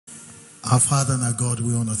Our Father and our God,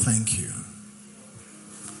 we want to thank you.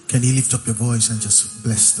 Can you lift up your voice and just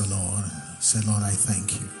bless the Lord? Say, Lord, I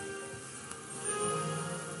thank you.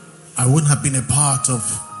 I wouldn't have been a part of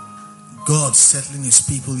God settling his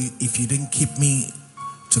people if you didn't keep me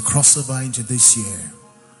to cross over into this year.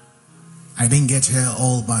 I didn't get here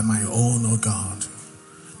all by my own, oh God.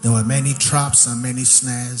 There were many traps and many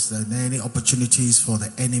snares. There were many opportunities for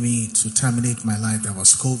the enemy to terminate my life. There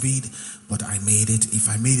was COVID, but I made it. If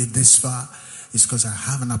I made it this far, it's because I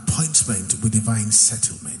have an appointment with divine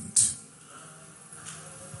settlement.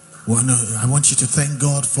 I want you to thank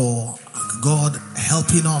God for God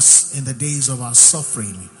helping us in the days of our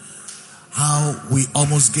suffering. How we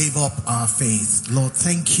almost gave up our faith. Lord,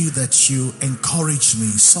 thank you that you encouraged me.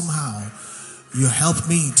 Somehow, you helped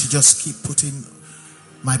me to just keep putting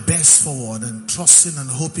my best forward and trusting and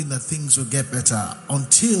hoping that things will get better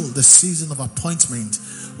until the season of appointment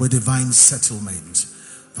with divine settlement.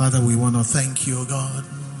 Father, we want to thank you, O God.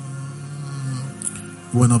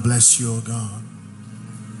 We want to bless you, O God.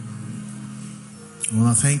 We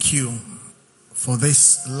want to thank you for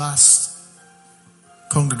this last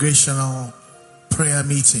congregational prayer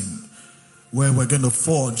meeting where we're going to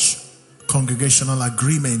forge congregational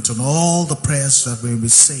agreement on all the prayers that we'll be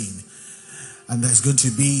saying. And there's going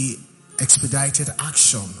to be expedited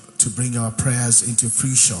action to bring our prayers into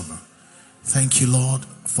fruition. Thank you, Lord,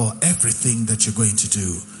 for everything that you're going to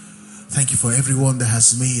do. Thank you for everyone that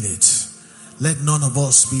has made it. Let none of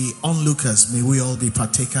us be onlookers. May we all be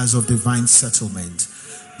partakers of divine settlement.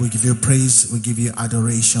 We give you praise. We give you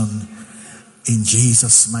adoration. In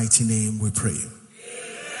Jesus' mighty name we pray.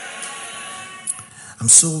 I'm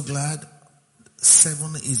so glad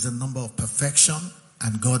 7 is the number of perfection.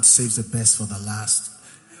 And God saves the best for the last.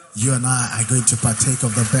 You and I are going to partake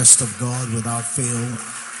of the best of God without fail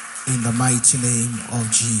in the mighty name of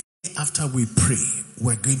Jesus. After we pray,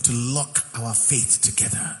 we're going to lock our faith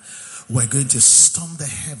together. We're going to storm the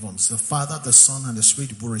heavens. The Father, the Son, and the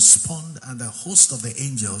Spirit will respond, and the host of the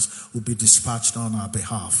angels will be dispatched on our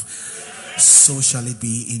behalf. So shall it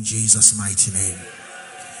be in Jesus' mighty name.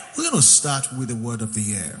 We're going to start with the word of the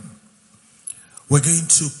year. We're going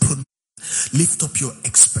to lift up your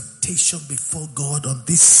expectation before God on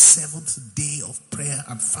this 7th day of prayer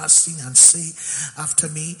and fasting and say after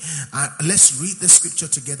me, let's read the scripture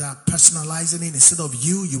together, personalizing it. Instead of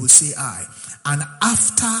you, you will say I. And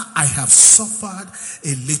after I have suffered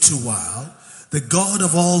a little while, the God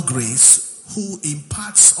of all grace, who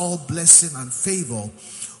imparts all blessing and favor,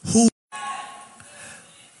 who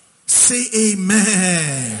say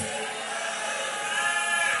amen.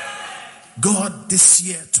 God this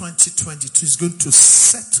year 2022 is going to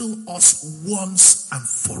settle us once and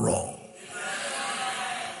for all.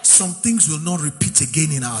 Some things will not repeat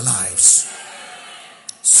again in our lives.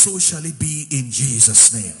 So shall it be in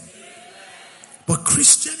Jesus' name. But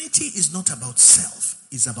Christianity is not about self,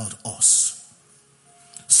 it's about us.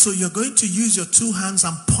 So you're going to use your 2 hands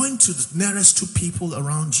and point to the nearest 2 people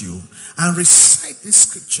around you and recite this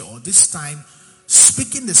scripture, this time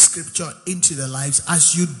speaking the scripture into their lives.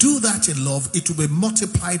 As you do that in love, it will be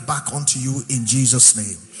multiplied back onto you in Jesus'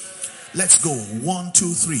 name. Let's go. 1,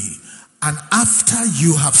 2, 3. And after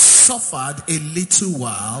you have suffered a little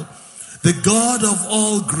while, the God of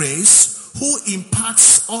all grace, who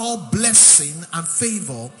imparts all blessing and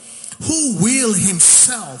favor, who will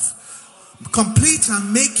himself complete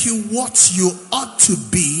and make you what you ought to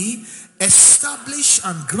be, establish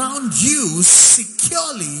and ground you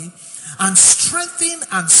securely, and strengthen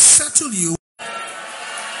and settle you.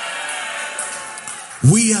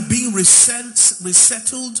 We are being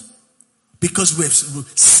resettled because we've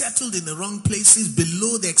settled in the wrong places,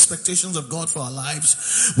 below the expectations of God for our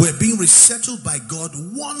lives. We're being resettled by God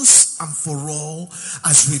once and for all.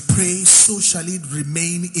 As we pray, so shall it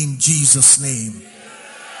remain in Jesus' name.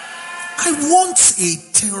 I want a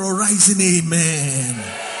terrorizing amen.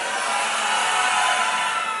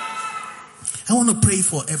 I want to pray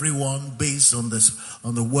for everyone based on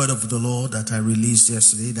the word of the Lord that I released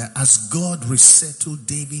yesterday, that as God resettled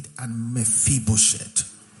David and Mephibosheth,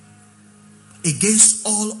 against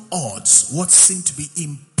all odds, what seemed to be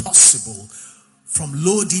impossible, from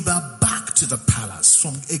Lo-debar back to the palace,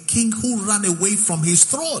 from a king who ran away from his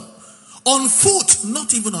throne, on foot,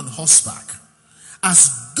 not even on horseback, as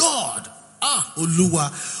God,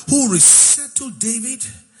 Oluwa, who resettled David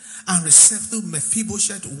and resettled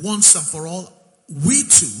Mephibosheth once and for all, we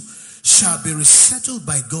too shall be resettled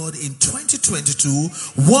by God in 2022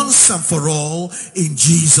 once and for all in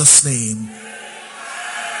Jesus' name.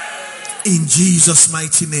 In Jesus'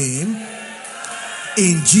 mighty name.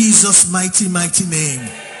 In Jesus' mighty name.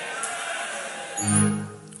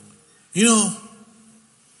 You know,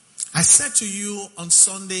 I I said to you on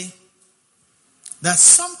Sunday that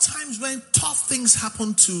sometimes when tough things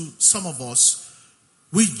happen to some of us,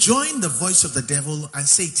 we join the voice of the devil and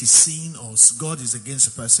say it is sin or God is against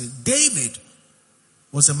a person. David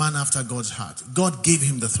was a man after God's heart. God gave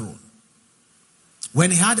him the throne. When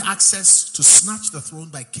he had access to snatch the throne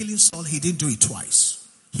by killing Saul, he didn't do it twice.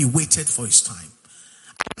 He waited for his time.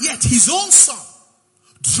 And yet his own son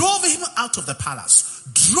drove him out of the palace,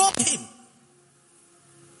 drove him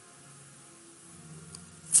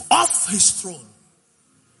off his throne.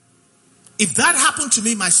 If that happened to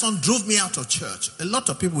me, my son drove me out of church. A lot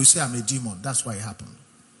of people will say I'm a demon. That's why it happened.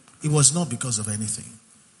 It was not because of anything.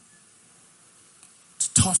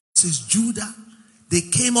 Says Judah, they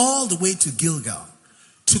came all the way to Gilgal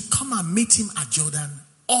to come and meet him at Jordan,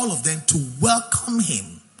 all of them to welcome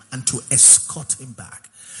him and to escort him back.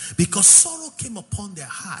 Because sorrow came upon their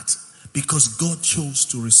heart because God chose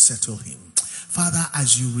to resettle him. Father,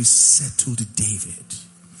 as you resettled David,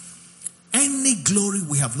 any glory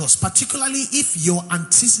we have lost, particularly if your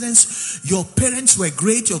antecedents, your parents were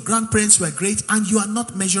great, your grandparents were great, and you are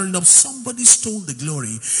not measuring up, somebody stole the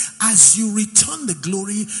glory. As you return the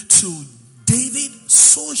glory to David,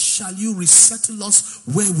 so shall you resettle us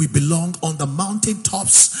where we belong, on the mountain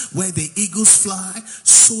tops where the eagles fly.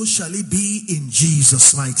 So shall it be in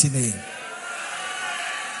Jesus' mighty name.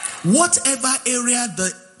 Whatever area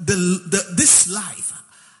this life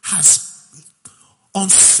has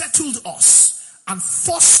unsettled us and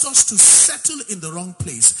forced us to settle in the wrong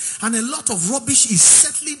place, and a lot of rubbish is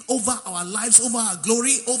settling over our lives, over our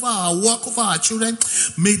glory, over our work, over our children,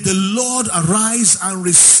 may the Lord arise and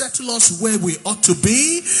resettle us where we ought to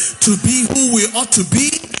be who we ought to be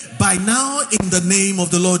by now, in the name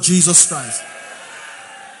of the Lord Jesus Christ.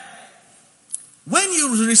 When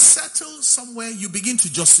you resettle somewhere, you begin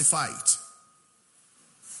to justify it.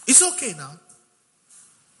 It's okay now.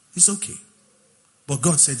 It's okay. But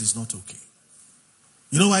God said it's not okay.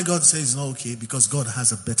 You know why God says it's not okay? Because God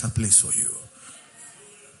has a better place for you.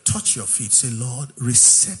 Touch your feet. Say, Lord,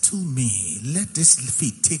 resettle me. Let this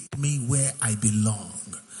feet take me where I belong.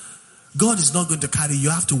 God is not going to carry you. You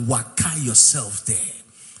have to waka yourself there.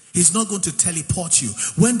 He's not going to teleport you.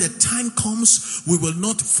 When the time comes, we will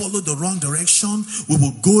not follow the wrong direction. We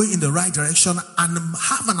will go in the right direction and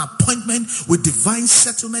have an appointment with divine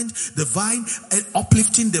settlement, divine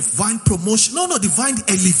uplifting, divine promotion. No, divine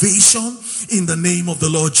elevation in the name of the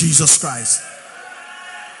Lord Jesus Christ.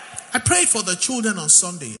 I prayed for the children on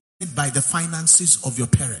Sunday by the finances of your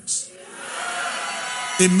parents.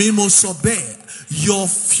 Your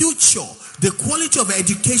future, the quality of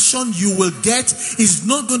education you will get is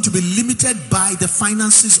not going to be limited by the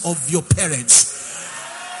finances of your parents.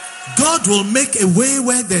 God will make a way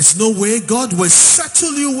where there's no way. God will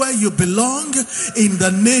settle you where you belong in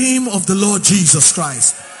the name of the Lord Jesus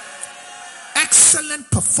Christ. Excellent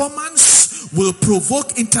performance will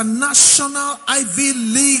provoke international Ivy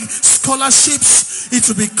League scholarships. It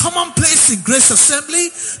will be commonplace in Grace Assembly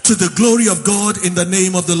to the glory of God in the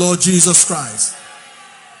name of the Lord Jesus Christ.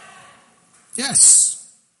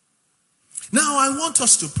 Yes. Now I want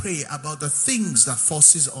us to pray about the things that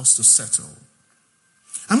forces us to settle.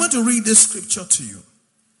 I'm going to read this scripture to you.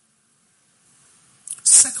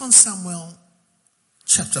 2 Samuel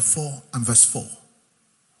chapter 4 and verse 4.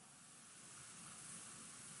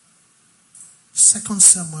 2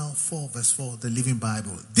 Samuel 4 verse 4, the Living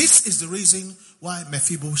Bible. This is the reason why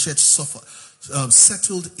Mephibosheth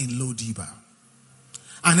settled in Lodebar.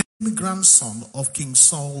 An grandson of King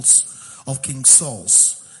Saul's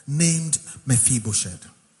named Mephibosheth.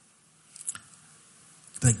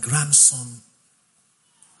 The grandson,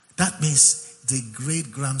 that means the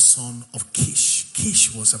great grandson of Kish.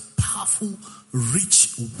 Kish was a powerful,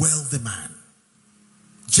 rich, wealthy man.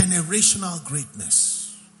 Generational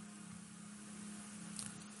greatness.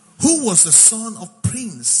 Who was the son of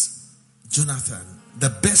Prince Jonathan, the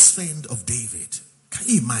best friend of David. Can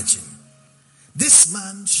you imagine? This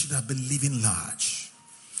man should have been living large.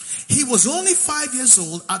 He was only 5 years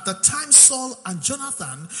old at the time Saul and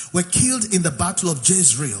Jonathan were killed in the battle of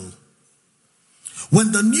Jezreel.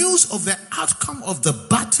 When the news of the outcome of the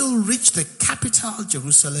battle reached the capital,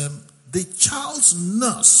 Jerusalem, the child's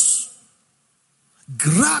nurse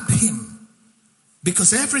grabbed him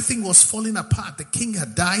because everything was falling apart. The king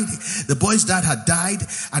had died, the boy's dad had died,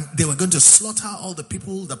 and they were going to slaughter all the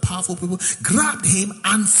people, the powerful people. Grabbed him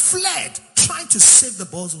and fled, trying to save the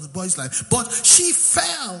boy's life. But she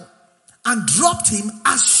fell and dropped him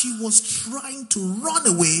as she was trying to run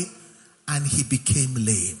away, and he became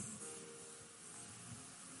lame.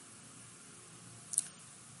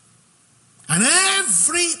 And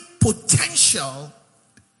every potential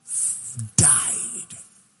died.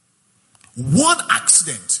 One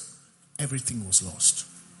accident, everything was lost.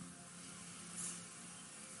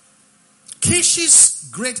 Kishi's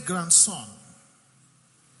great-grandson,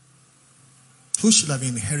 who should have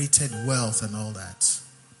inherited wealth and all that,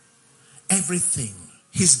 everything.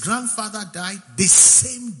 His grandfather died the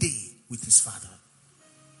same day with his father.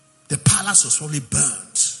 The palace was probably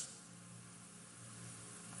burnt.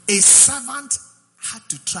 A servant had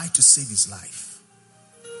to try to save his life.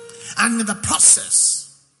 And in the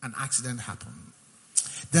process, an accident happened.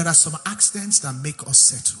 There are some accidents that make us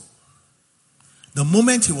settle. The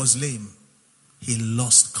moment he was lame, he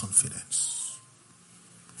lost confidence.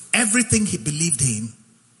 Everything he believed in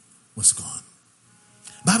was gone.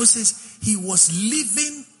 Bible says he was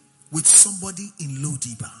living with somebody in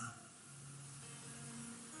Lo-debar.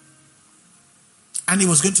 And he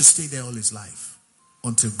was going to stay there all his life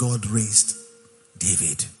until God raised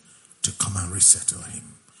David to come and resettle him.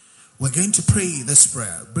 We're going to pray this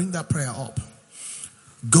prayer. Bring that prayer up.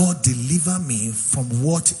 God, deliver me from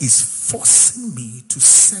what is forcing me to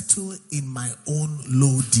settle in my own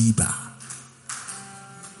Lo-debar.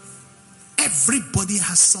 Everybody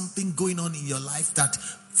has something going on in your life that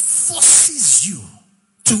forces you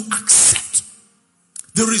to accept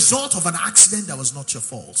the result of an accident that was not your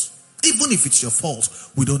fault. Even if it's your fault,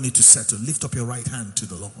 we don't need to settle. Lift up your right hand to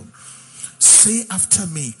the Lord. Say after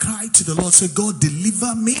me. Cry to the Lord. Say, God,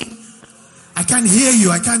 deliver me. I can't hear you.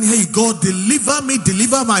 I can't hear you. God, deliver me.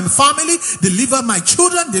 Deliver my family. Deliver my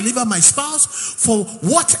children. Deliver my spouse. For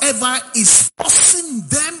whatever is forcing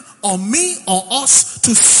them or me or us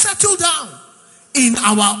to settle down in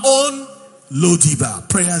our own Lo-debar.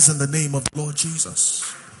 Prayers in the name of the Lord Jesus.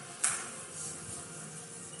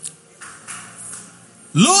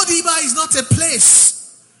 Lo-debar is not a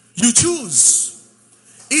place you choose.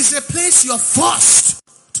 It's a place you're forced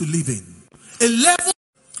to live in. A level.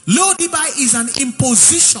 Lo-debar is an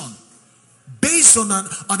imposition based on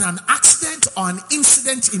an accident or an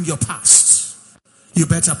incident in your past. You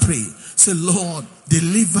better pray. Say, Lord,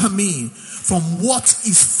 deliver me from what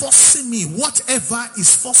is forcing me, whatever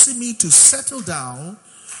is forcing me to settle down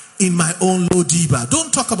in my own Lo-debar.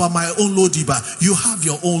 Don't talk about my own Lo-debar. You have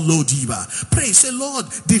your own Lo-debar. Pray. Say, Lord,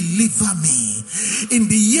 deliver me. In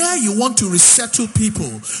the year you want to resettle people,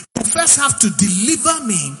 you first have to deliver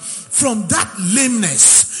me from that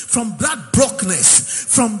lameness, from that brokenness,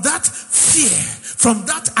 from that fear, from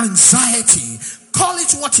that anxiety. Call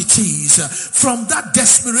it what it is. From that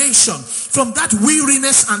desperation, from that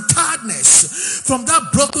weariness and tiredness, from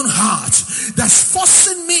that broken heart that's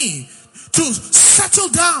forcing me to settle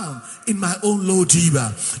down in my own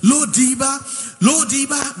Lo-debar. Lo-debar,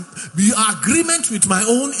 your agreement with my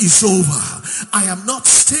own is over. I am not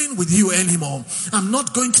staying with you anymore. I'm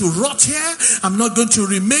not going to rot here. I'm not going to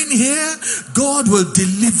remain here. God will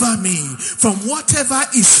deliver me from whatever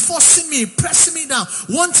is forcing me, pressing me down,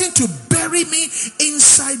 wanting to bury me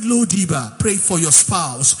inside Lo-debar. Pray for your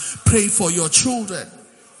spouse. Pray for your children.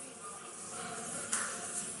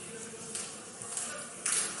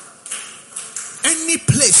 Any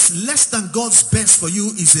place less than God's best for you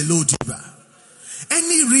is a Lo-debar.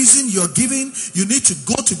 Any reason you're giving, you need to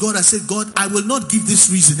go to God and say, God, I will not give this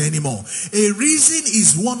reason anymore. A reason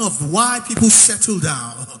is one of why people settle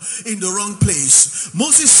down in the wrong place.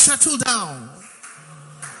 Moses settled down.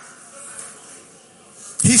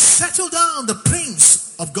 He settled down, the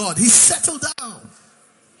prince of God. He settled down.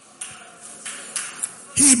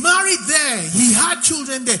 He married there. He had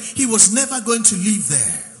children there. He was never going to live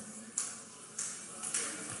there.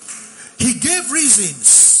 He gave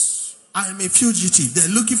reasons. I am a fugitive.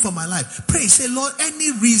 They're looking for my life. Pray. Say, Lord,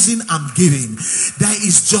 any reason I'm giving that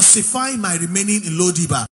is justifying my remaining in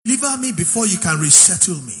Lo-debar, deliver me before you can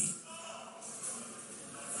resettle me.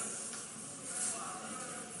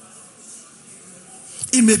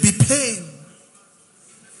 It may be pain.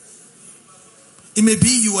 It may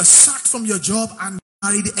be you were sacked from your job and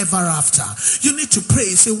married ever after. You need to pray.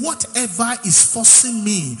 Say, whatever is forcing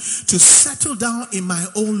me to settle down in my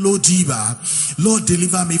own Lo-debar, Lord,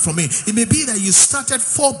 deliver me from it. It may be that you started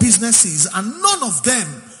 4 businesses and none of them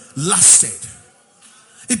lasted.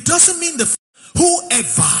 It doesn't mean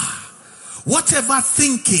whatever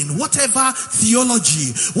thinking, whatever theology,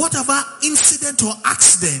 whatever incident or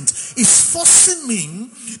accident is forcing me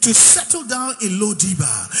to settle down in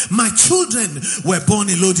Lo-debar. My children were born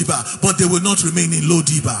in Lo-debar, but they will not remain in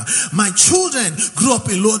Lo-debar. My children grew up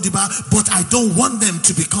in Lo-debar, but I don't want them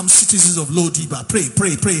to become citizens of Lo-debar. Pray,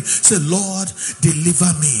 pray, pray. Say, Lord, deliver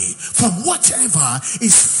me from whatever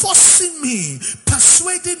is forcing me,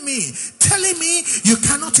 persuading me, telling me you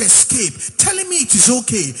cannot escape, telling me it is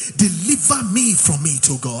okay. Deliver Deliver me from it,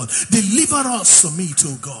 oh God. Deliver us from it,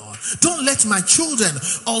 oh God. Don't let my children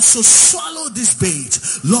also swallow this bait.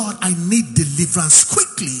 Lord, I need deliverance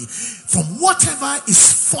quickly from whatever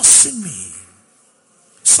is forcing me.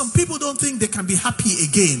 Some people don't think they can be happy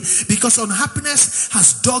again because unhappiness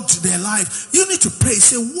has dogged their life. You need to pray.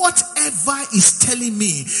 Say, whatever is telling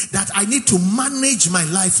me that I need to manage my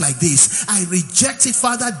life like this, I reject it.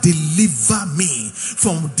 Father, deliver me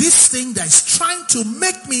from this thing that is trying to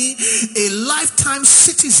make me a lifetime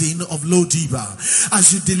citizen of Lo-Debar.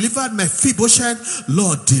 As you delivered Mephibosheth,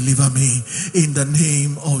 Lord, deliver me in the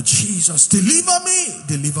name of Jesus. Deliver me.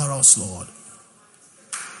 Deliver us, Lord.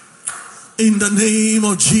 In the name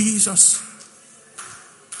of Jesus.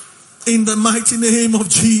 In the mighty name of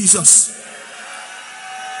Jesus.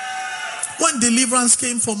 When deliverance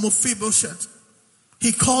came for Mephibosheth,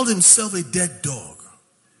 he called himself a dead dog.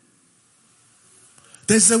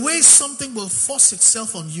 There's a way something will force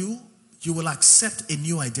itself on you, you will accept a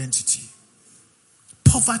new identity.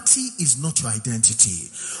 Poverty is not your identity.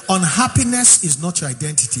 Unhappiness is not your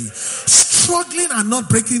identity. Struggling and not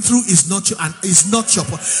breaking through is not your.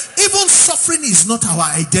 Even suffering is not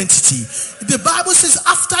our identity. The Bible says,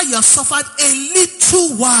 after you have suffered a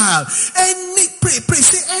little while, any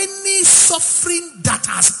suffering that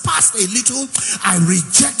has passed a little, I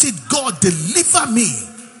reject it. God, deliver me.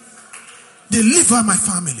 Deliver my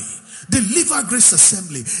family. Deliver Grace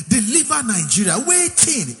Assembly. Deliver Nigeria.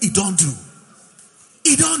 Waiting, it don't do.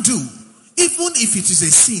 It don't do. Even if it is a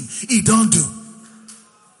sin, it don't do.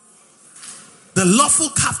 The lawful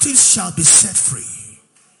captives shall be set free.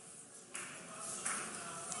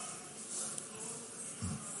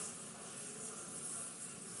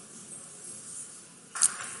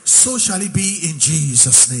 So shall it be in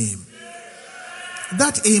Jesus' name.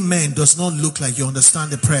 That amen does not look like you understand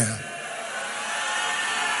the prayer.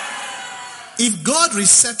 If God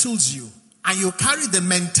resettles you and you carry the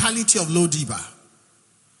mentality of Lo-Debar,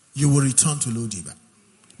 you will return to Lo-Debar.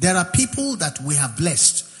 There are people that we have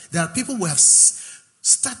blessed. There are people we have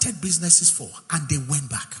started businesses for and they went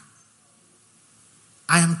back.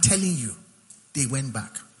 I am telling you, they went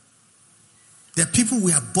back. There are people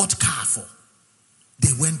we have bought car for.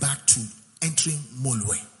 They went back to entering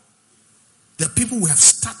Molwe. There are people we have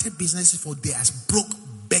started businesses for. They are broke,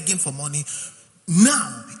 begging for money.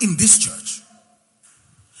 Now, in this church,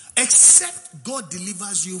 except God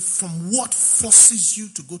delivers you from what forces you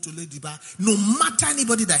to go to Lo-Debar, no matter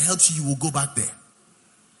anybody that helps you, you will go back there.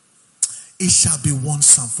 It shall be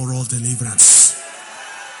once and for all deliverance.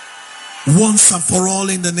 Once and for all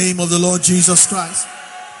in the name of the Lord Jesus Christ.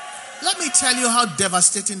 Let me tell you how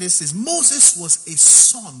devastating this is. Moses was a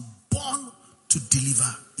son born to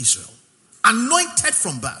deliver Israel. Anointed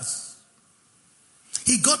from birth.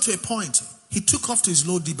 He got to a point. He took off to his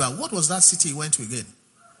Lo-Debar. What was that city he went to again?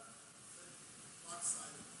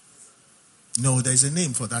 No, there's a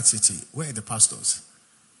name for that city. Where are the pastors?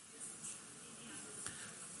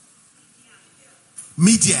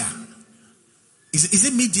 Midian. Is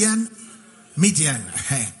it Midian? Midian.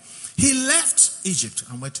 He left Egypt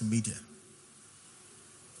and went to Midian.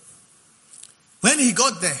 When he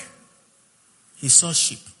got there, he saw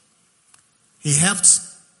sheep. He helped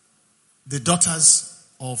the daughters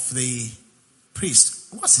of the priest.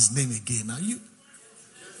 What's his name again? Are you?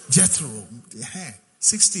 Jethro.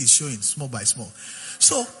 60 is showing small by small.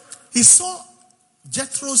 So he saw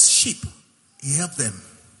Jethro's sheep. He helped them.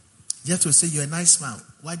 Jethro said, "You're a nice man.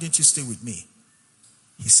 Why don't you stay with me?"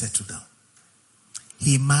 He settled down.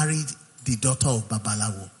 He married the daughter of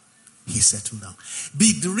Babalawo. He settled down.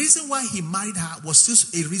 But the reason why he married her was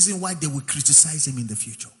still a reason why they would criticize him in the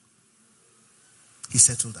future. He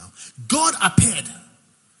settled down. God appeared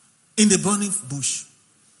in the burning bush.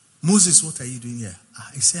 "Moses, what are you doing here?"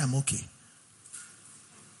 He said, "I'm okay."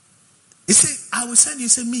 He said, "I will send you." He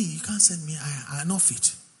said, "Me, you can't send me. I'm not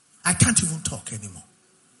fit. I can't even talk anymore."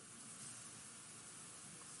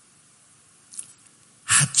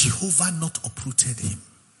 Had Jehovah not uprooted him,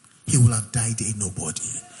 he would have died a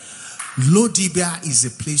nobody. Lo-Debar is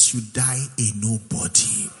a place you die a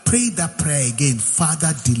nobody. Pray that prayer again.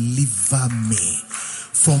 Father, deliver me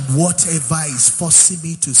from whatever is forcing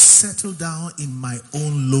me to settle down in my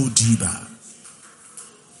own Lo-Debar.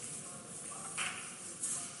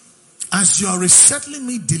 As you are resettling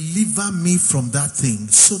me, deliver me from that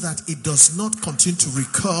thing so that it does not continue to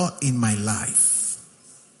recur in my life.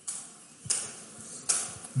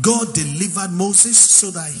 God delivered Moses so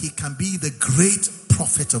that he can be the great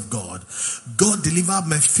prophet of God. God delivered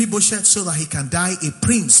Mephibosheth so that he can die a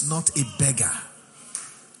prince, not a beggar.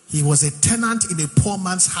 He was a tenant in a poor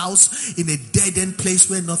man's house, in a dead-end place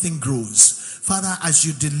where nothing grows. Father, as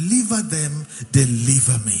you deliver them,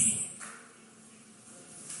 deliver me.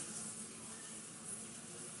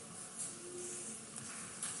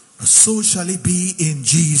 So shall it be in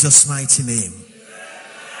Jesus' mighty name.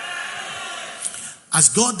 As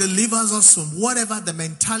God delivers us from whatever the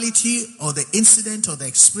mentality or the incident or the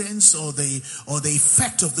experience or the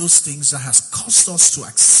effect of those things that has caused us to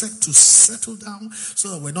accept to settle down,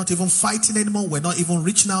 so that we're not even fighting anymore, we're not even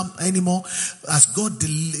reaching out anymore. As God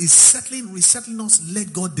is resettling us,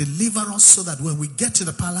 let God deliver us so that when we get to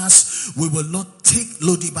the palace, we will not take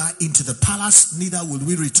Lo-debar into the palace, neither will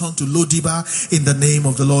we return to Lo-debar, in the name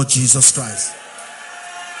of the Lord Jesus Christ.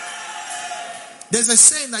 There's a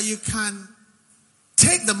saying that you can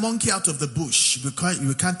take the monkey out of the bush.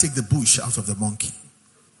 You can't take the bush out of the monkey.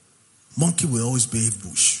 Monkey will always be a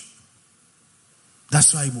bush.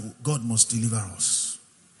 That's why God must deliver us,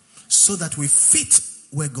 so that we fit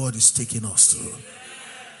where God is taking us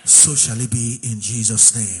to. So shall it be in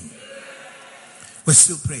Jesus' name. We're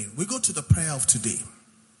still praying. We go to the prayer of today.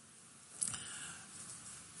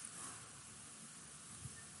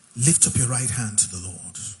 Lift up your right hand to the Lord.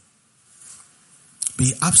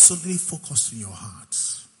 Be absolutely focused in your heart.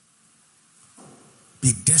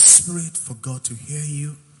 Be desperate for God to hear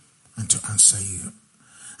you and to answer you.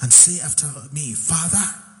 And say after me, Father,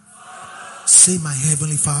 say my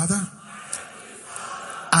Heavenly Father,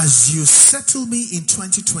 as you settle me in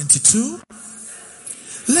 2022,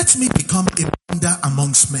 let me become a wonder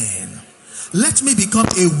amongst men. Let me become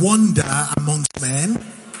a wonder amongst men.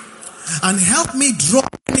 And help me draw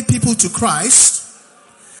many people to Christ.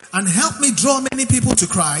 And help me draw many people to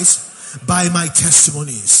Christ by my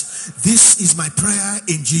testimonies. This is my prayer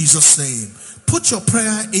in Jesus' name. Put your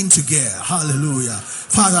prayer into gear. Hallelujah.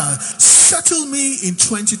 Father, settle me in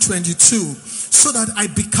 2022 so that I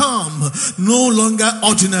become no longer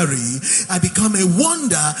ordinary. I become a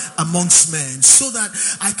wonder amongst men, so that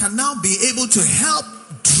I can now be able to help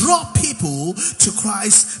draw people to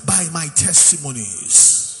Christ by my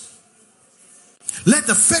testimonies. Let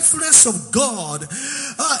the faithfulness of God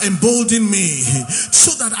embolden me,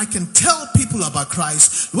 so that I can tell people about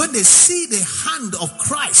Christ. When they see the hand of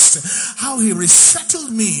Christ, how he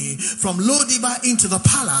resettled me from Lo-debar into the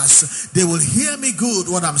palace, they will hear me good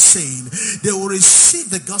what I'm saying. They will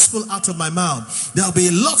receive the gospel out of my mouth. There will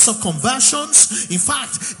be lots of conversions. In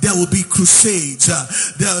fact, there will be crusades.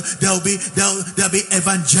 There will be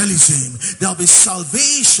evangelism. There will be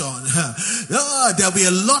salvation. There will be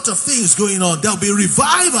a lot of things going on. There will be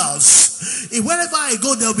revivals. Wherever I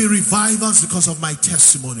go, there will be revivals because of my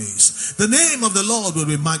testimonies. The name of the Lord will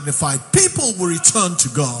be magnified. People will return to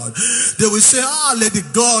God. They will say, let the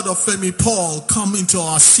God of Femi Paul come into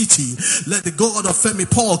our city. Let the God of Femi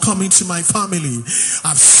Paul come into my family.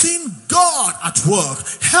 I've seen God at work,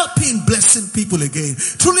 helping, blessing people again.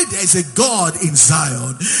 Truly, there is a God in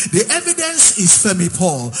Zion. The evidence is Femi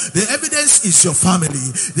Paul. The evidence is your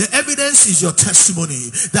family. The evidence is your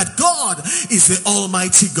testimony that God is the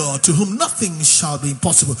Almighty God, to whom nothing shall be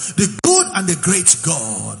impossible. The good and the great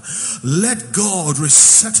God. Let God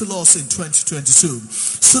resettle us in 2022,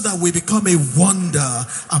 so that we become a wonder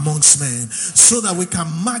amongst men, so that we can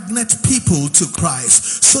magnet people to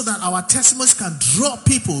Christ, so that our testimonies can draw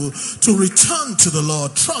people to return to the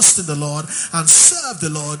Lord, trust in the Lord, and serve the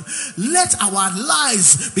Lord. Let our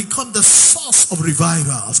lives become the source of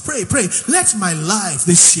revivals. Pray. Let my life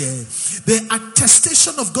this year, the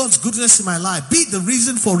attestation of God's goodness in my life, be the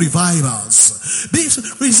reason for revivals. Be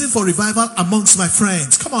the reason for revival amongst my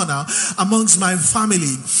friends. Come on now. Amongst my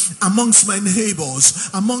family, amongst my neighbors,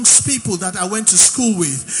 amongst people that I went to school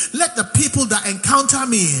with. Let the people that encounter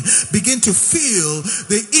me begin to feel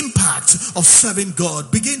the impact of serving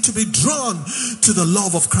God, begin to be drawn to the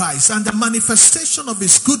love of Christ and the manifestation of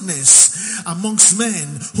his goodness amongst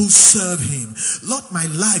men who serve him. Let my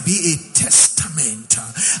life be a testament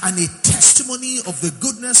and a testimony of the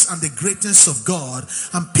goodness and the greatness of God,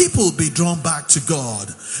 and people be drawn back to God.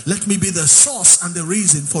 Let me be the source and the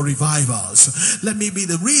reason for revivals. Let me be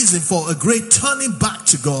the reason for a great turning back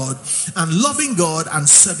to God and loving God and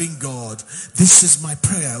serving God. This is my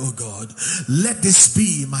prayer, oh God. Let this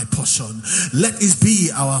be my portion. Let this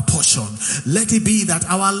be our portion. Let it be that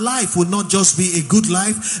our life will not just be a good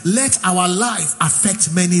life. Let our life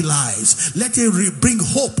affect many lives. Let it bring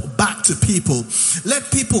hope back to people.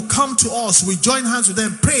 Let people come to us. We join hands with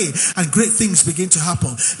them, pray, and great things begin to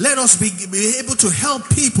happen. Let us be able to help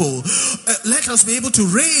people. Let us be able to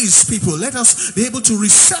raise people. Let us be able to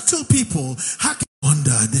resettle people. How can we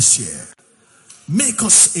wonder this year? Make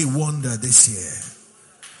us a wonder this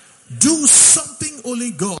year. Do something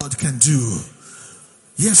only God can do.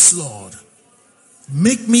 Yes, Lord.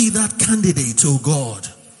 Make me that candidate, oh God.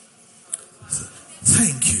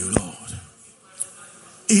 Thank you, Lord.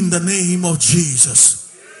 In the name of Jesus.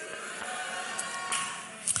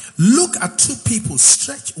 Look at two people,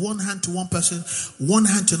 stretch one hand to one person, one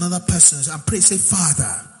hand to another person, and pray. Say,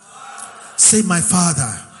 Father. Say, my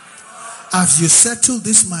Father. As you settle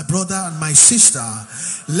this, my brother and my sister,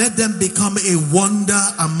 let them become a wonder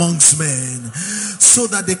amongst men, so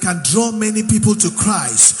that they can draw many people to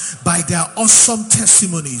Christ by their awesome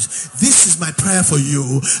testimonies. This is my prayer for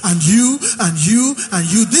you, and you, and you, and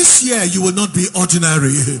you. This year you will not be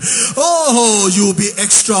ordinary. Oh, you will be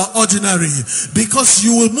extraordinary, because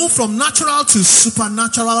you will move from natural to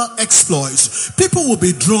supernatural exploits. People will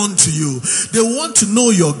be drawn to you. They want to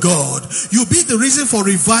know your God. You'll be the reason for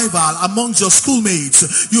revival amongst your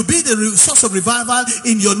schoolmates. You'll be the source of revival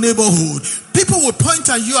in your neighborhood. People will point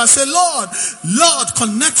at you and say, Lord,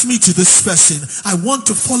 connect me to this person. I want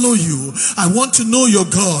to follow you. I want to know your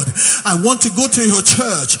God. I want to go to your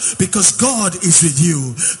church because God is with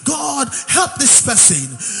you. God, help this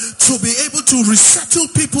person to be able to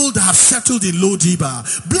resettle people that have settled in Lodiba.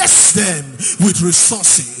 Bless them with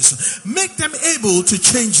resources. Make them able to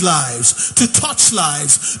change lives, to touch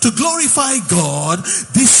lives, to glorify God.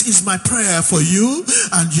 This is my prayer for you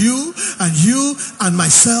and you and you and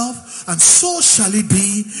myself. And so shall it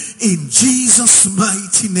be in Jesus'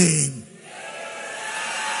 mighty name.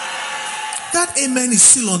 That amen is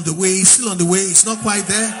still on the way. Still on the way. It's not quite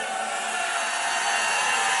there.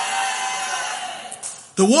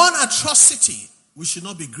 The one atrocity we should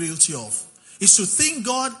not be guilty of is to think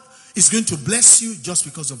God is going to bless you just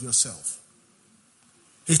because of yourself.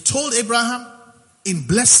 He told Abraham, in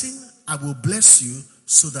blessing, I will bless you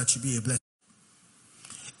so that you be a blessing.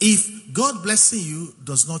 If God blessing you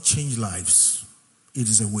does not change lives, it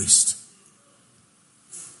is a waste.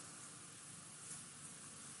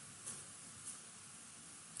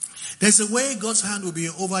 There's a way God's hand will be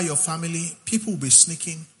over your family. People will be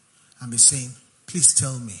sneaking and be saying, please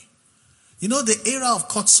tell me. You know, the era of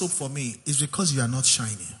cut soap for me is because you are not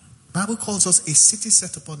shining. The Bible calls us a city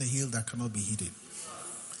set upon a hill that cannot be hidden.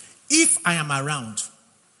 If I am around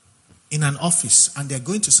in an office and they're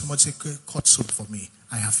going to somebody say, cut soap for me,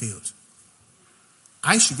 I have failed.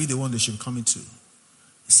 I should be the one they should be coming to.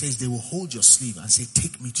 It says they will hold your sleeve and say,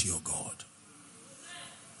 take me to your God.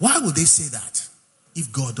 Why would they say that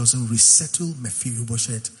if God doesn't resettle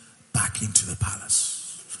Mephibosheth back into the palace?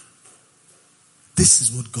 This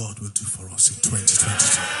is what God will do for us in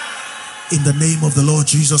 2022. In the name of the Lord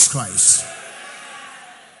Jesus Christ.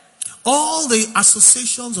 All the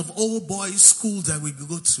associations of old boys schools that we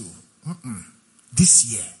go to, this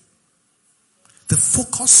year, the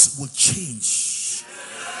focus will change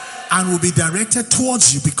and will be directed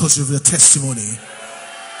towards you because of your testimony.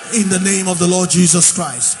 In the name of the Lord Jesus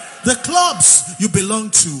Christ. The clubs you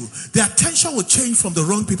belong to, the attention will change from the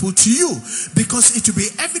wrong people to you, because it will be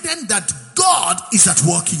evident that God is at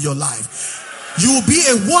work in your life. You will be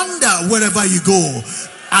a wonder wherever you go.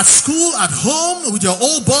 At school, at home, with your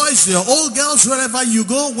old boys, your old girls, wherever you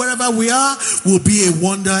go, wherever we are, will be a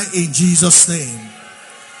wonder in Jesus' name.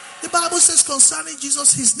 The Bible says concerning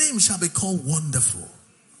Jesus, his name shall be called Wonderful.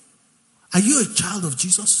 Are you a child of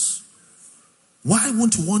Jesus? Why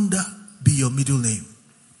won't wonder be your middle name?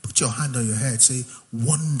 Put your hand on your head. Say,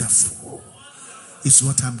 wonderful is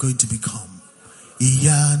what I'm going to become.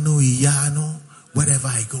 Iyano, wherever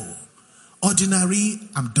I go. Ordinary,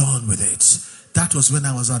 I'm done with it. That was when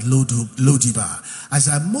I was at Lodiba. As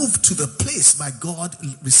I moved to the place my God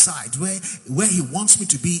resides, where he wants me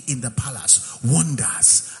to be in the palace,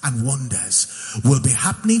 wonders and wonders will be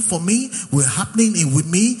happening for me, will happening with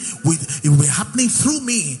me, it will be happening through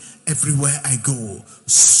me everywhere I go.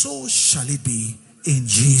 So shall it be in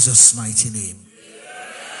Jesus' mighty name.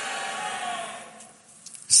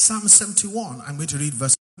 Psalm 71, I'm going to read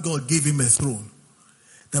verse. God gave him a throne.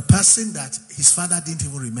 The person that his father didn't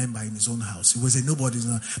even remember in his own house. He was a nobody.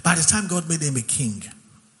 By the time God made him a king,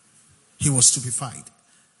 he was stupefied.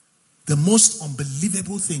 The most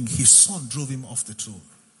unbelievable thing, his son drove him off the throne.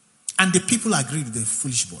 And the people agreed with the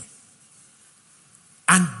foolish boy.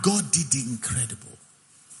 And God did the incredible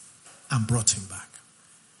and brought him back.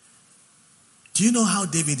 Do you know how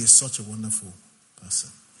David is such a wonderful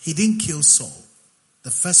person? He didn't kill Saul, the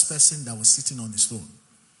first person that was sitting on his throne.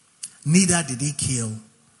 Neither did he kill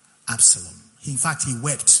Absalom. In fact, he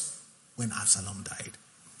wept when Absalom died.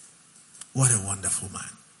 What a wonderful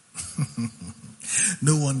man.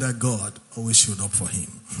 No wonder God always showed up for him.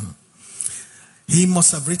 He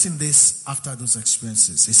must have written this after those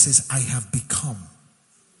experiences. It says, I have become,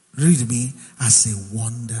 read me, as a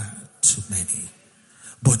wonder to many.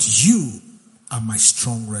 But you are my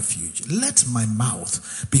strong refuge. Let my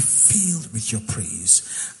mouth be filled with your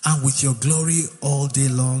praise and with your glory all day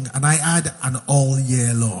long. And I add, and all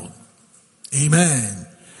year long. Amen.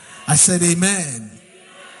 I said amen.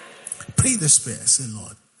 Pray this prayer. Say,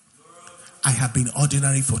 Lord, I have been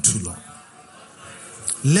ordinary for too long.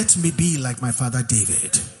 Let me be like my father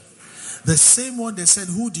David. The same one they said,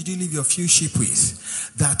 who did you leave your few sheep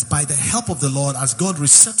with? That by the help of the Lord, as God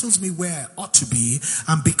resettles me where I ought to be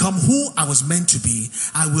and become who I was meant to be,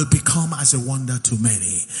 I will become as a wonder to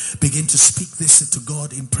many. Begin to speak this to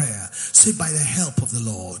God in prayer. Say, by the help of the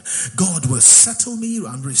Lord, God will settle me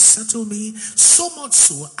and resettle me, so much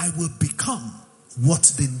so I will become what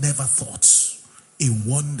they never thought, a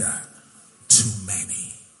wonder to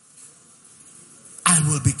many. I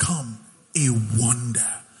will become a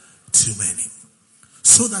wonder to many.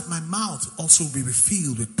 So that my mouth also will be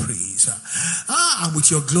filled with praise. And with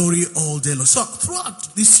your glory all day long. So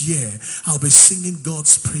throughout this year, I'll be singing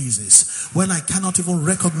God's praises. When I cannot even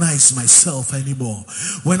recognize myself anymore.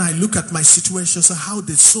 When I look at my situation, so how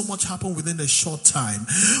did so much happen within a short time?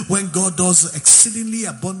 When God does exceedingly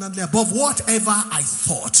abundantly above whatever I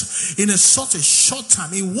thought. In such a short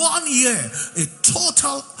time, in 1 year, a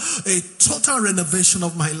total renovation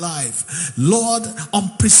of my life. Lord,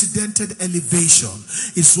 unprecedented elevation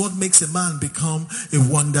is what makes a man become a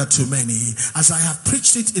wonder to many. As I have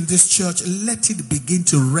preached it in this church, let it begin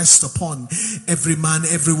to rest upon every man,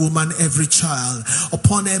 every woman, every child,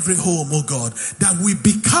 upon every home, oh God, that we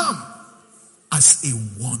become as a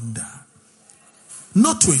wonder.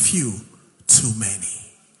 Not to a few, to many.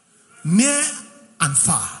 Near and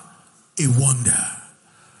far, a wonder.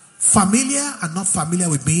 Familiar and not familiar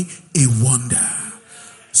with me, a wonder.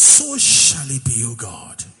 So shall it be, O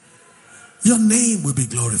God. Your name will be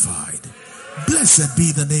glorified. Blessed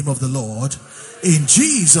be the name of the Lord. In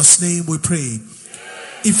Jesus' name we pray.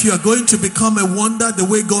 If you are going to become a wonder the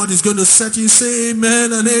way God is going to set you, say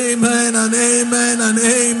amen and amen and amen and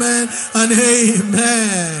amen and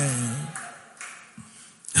amen.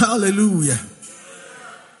 Hallelujah.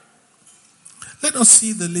 Let us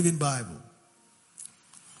see the Living Bible.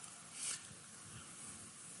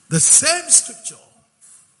 The same scripture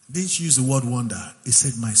didn't use the word wonder. It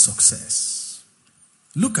said my success.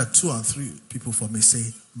 Look at 2 and 3 people for me.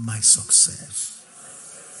 Say my success.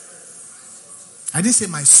 I didn't say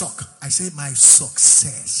my sock. I said my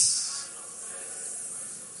success.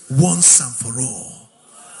 Once and for all.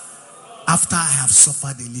 After I have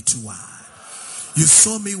suffered a little while. You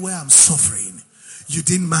saw me where I'm suffering. You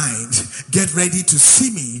didn't mind. Get ready to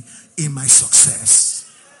see me in my success.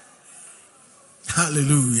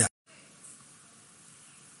 Hallelujah.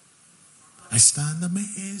 I stand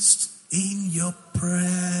amazed in your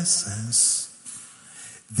presence.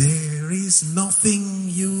 There is nothing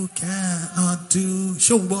you cannot do.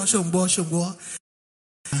 Shongbo.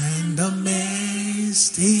 And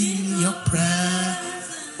amazed in your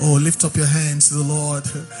presence. Oh, lift up your hands to the Lord.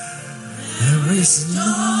 There is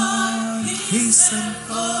no peace and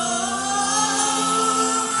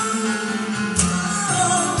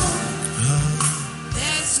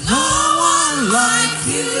there's no one like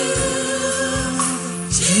you,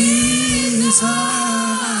 Jesus.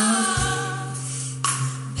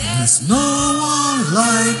 There's no one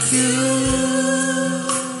like you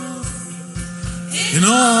in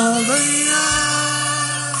all the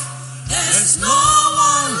earth. There's no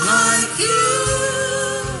one like you,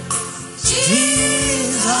 Jesus.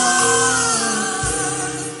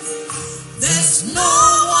 There's no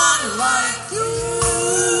one like you.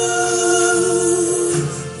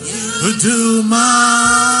 You do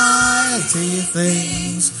mighty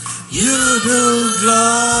things. You do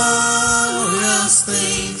glorious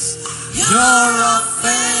things. You're a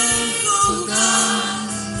faithful God.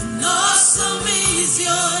 And awesome is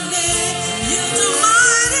your name. You do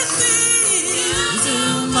mighty things. You do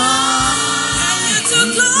mighty. And you do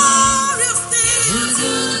glorious things. You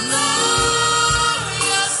do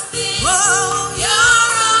glorious things. Oh,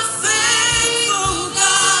 you're a faithful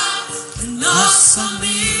God. And awesome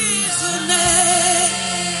is your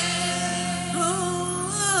name. Oh,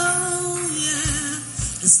 yeah.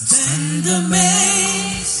 Stand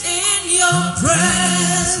amazed in your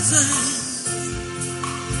presence.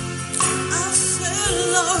 I said,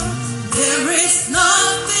 Lord, there is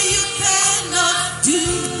nothing you cannot do.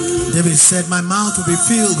 David said, my mouth will be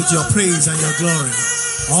filled with your praise and your glory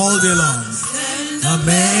all day long. Stand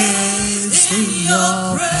amazed in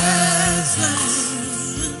your presence.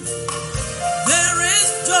 There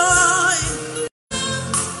is joy.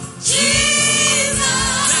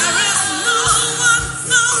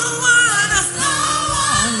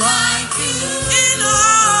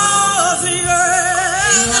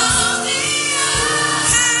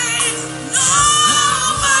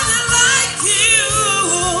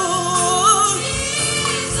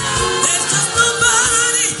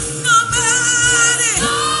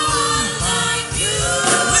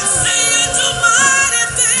 Let's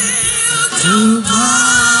do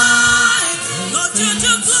mighty, Lord, you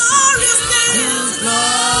do glorious things.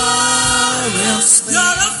 You're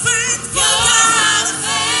a faithful God.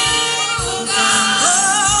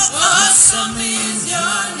 Oh, awesome is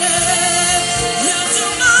your name. You do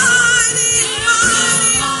mighty,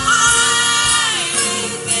 mighty, mighty.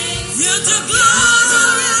 You do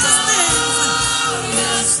glorious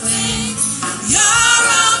things. You're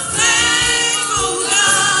a faithful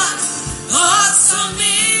God. Awesome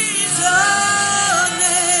is your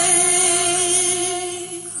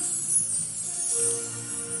name.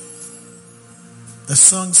 The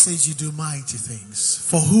song says you do mighty things.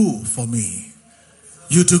 For who? For me.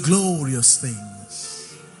 You do glorious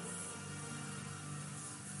things.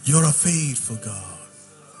 You're a faithful God.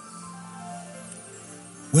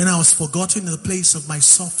 When I was forgotten in the place of my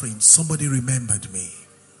suffering, somebody remembered me.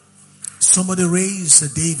 Somebody raised a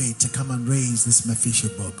David to come and raise this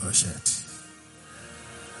Mephibosheth.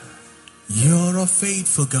 You're a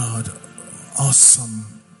faithful God.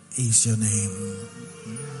 Awesome is your name.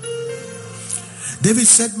 David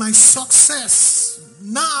said, my success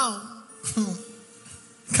now.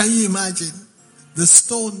 Can you imagine? The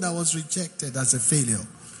stone that was rejected as a failure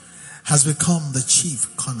has become the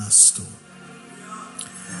chief cornerstone.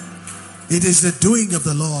 It is the doing of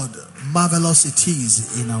the Lord. Marvelous it is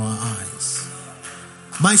in our eyes.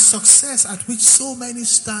 My success at which so many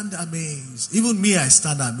stand amazed. Even me, I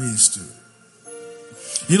stand amazed too.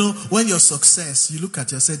 You know, when your success, you look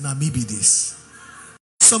at yourself, now maybe this.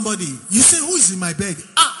 Somebody, you say, who is in my bed?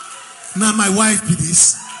 Now my wife be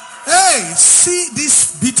this. Hey, see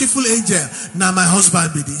this beautiful angel. Now my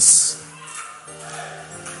husband be this.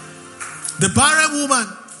 The barren woman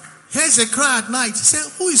hears a cry at night. Say,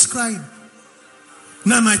 who is crying?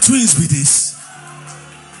 Now my twins be this.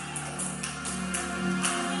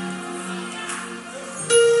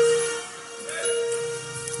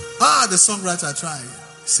 The songwriter tried.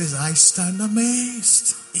 Says, I stand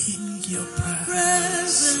amazed in your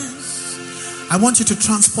presence. I want you to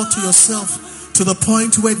transport to yourself to the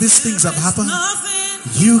point where these things have happened.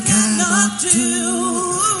 You cannot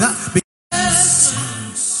do that.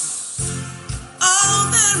 Oh,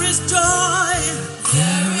 there is joy.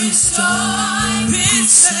 There is joy.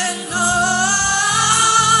 Peace and love.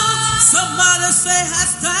 Somebody say, I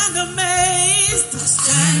stand amazed. I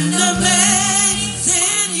stand amazed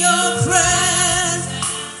in your presence.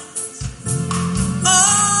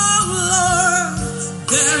 Oh, Lord,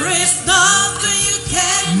 there is nothing you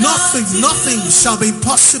cannot do. Nothing shall be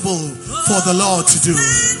impossible for the Lord to do.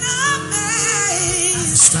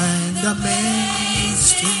 Stand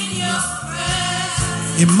amazed in your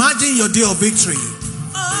presence. Imagine your day of victory.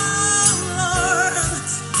 Oh Lord,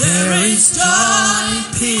 there is joy,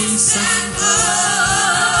 peace and love.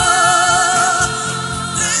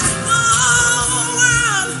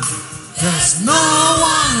 There's no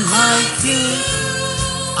one like you.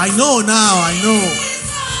 I know now.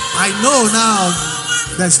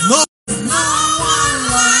 There's no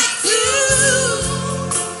one like you,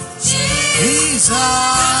 Jesus. Nobody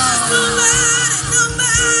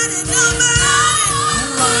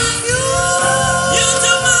like you. You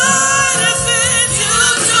do mighty things. You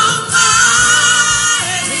do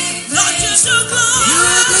mighty. Lord, you so glorious.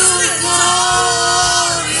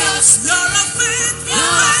 You're a faithful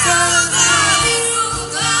God.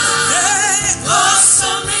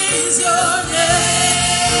 Awesome is your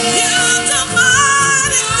name. You do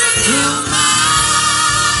mighty things.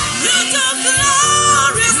 You do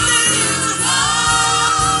glorious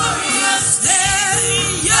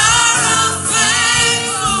things. You're a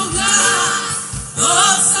faithful God.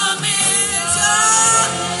 Awesome is your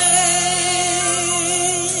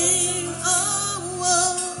name.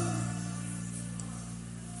 Oh.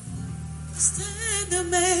 Stand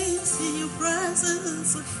amazed in your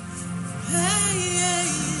presence.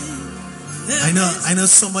 I know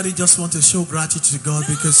somebody just want to show gratitude to God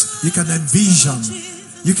because you can envision,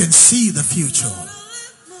 you can see the future.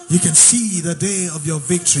 You can see the day of your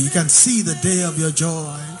victory. You can see the day of your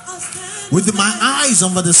joy. With my eyes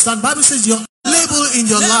on the sun, Bible says you're label in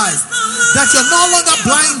your life that you're no longer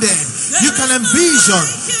blinded. You can envision,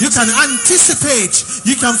 you can anticipate,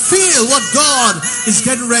 you can feel what God is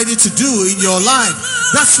getting ready to do in your life.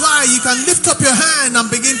 That's why you can lift up your hand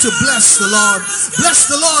and begin to bless the Lord.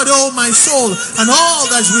 Bless the Lord, oh my soul, and all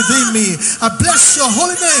that's within me. I bless your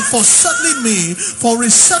holy name for settling me, for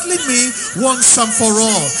resettling me once and for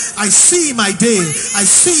all. I see my day. I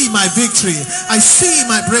see my victory. I see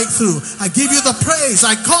my breakthrough. I give you the praise.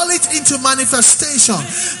 I call it into manifestation.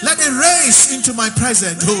 Let it race into my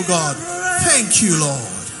present, oh God. Thank you,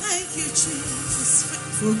 Lord. Thank you, Jesus.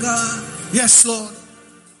 Faithful God. Yes, Lord.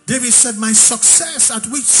 David said, my success at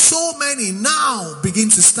which so many now begin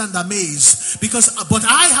to stand amazed. But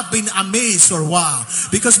I have been amazed for a while,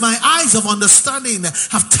 because my eyes of understanding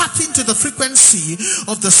have tapped into the frequency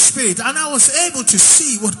of the Spirit, and I was able to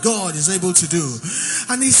see what God is able to do.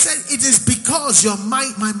 And he said, it is because you're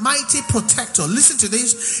my mighty protector. Listen to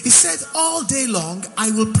this. He said, all day long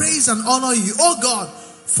I will praise and honor you, oh God,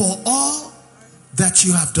 for all that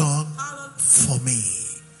you have done for me.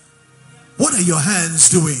 What are your hands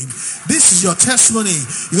doing? This is your testimony.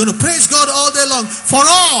 You're going to praise God all day long. For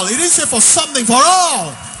all. It didn't say for something. For all.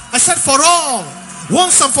 I said for all.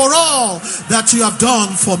 Once and for all that you have done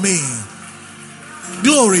for me.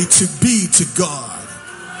 Glory to be to God.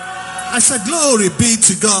 I said glory be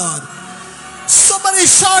to God. Somebody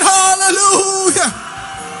shout hallelujah.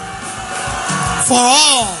 For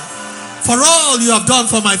all. For all you have done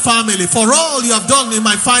for my family, for all you have done in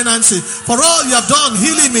my finances, for all you have done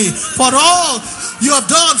healing me, for all you have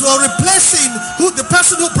done for replacing the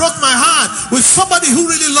person who broke my heart with somebody who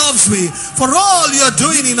really loves me, for all you are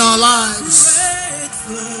doing in our lives.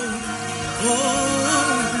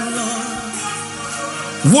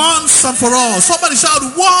 Once and for all. Somebody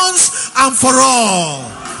shout once and for all.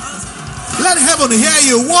 Let heaven hear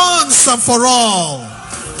you. Once and for all.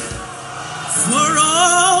 For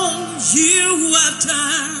all you have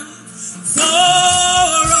done for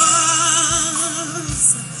us,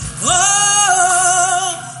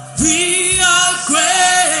 oh, we are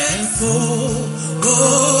grateful,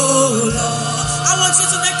 oh Lord. I want you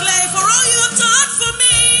to declare, for all you have done for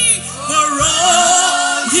me, for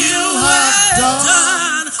all you have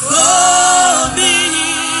done for me.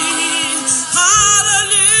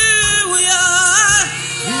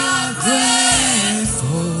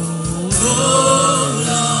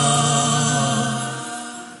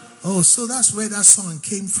 So that's where that song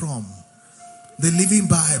came from. The Living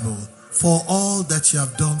Bible. For all that you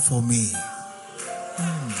have done for me.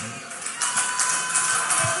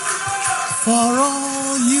 For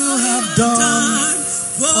all you have done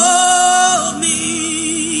for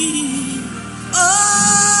me. Oh,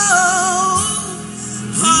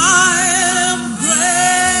 I am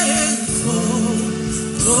grateful.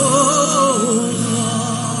 Oh,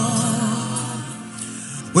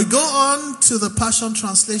 we go on to the Passion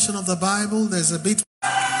Translation of the Bible. There's a bit.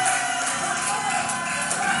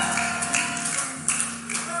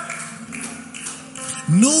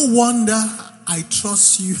 No wonder I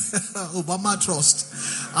trust you, Obama trust,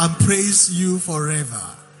 and praise you forever.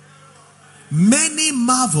 Many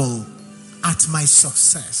marvel at my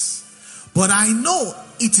success, but I know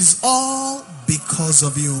it is all because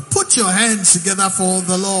of you. Put your hands together for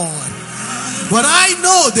the Lord. But I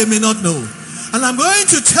know they may not know. And I'm going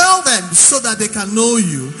to tell them so that they can know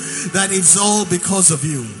you, that it's all because of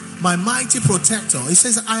you. My mighty protector. He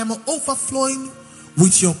says, I am overflowing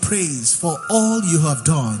with your praise for all you have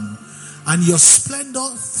done, and your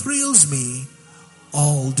splendor thrills me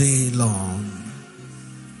all day long.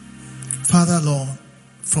 Father, Lord,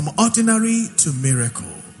 from ordinary to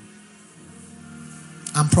miracle,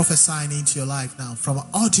 I'm prophesying into your life now. From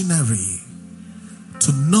ordinary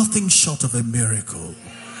to nothing short of a miracle.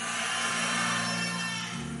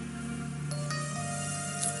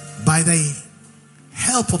 By the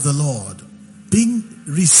help of the Lord, being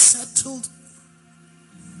resettled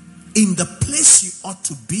in the place you ought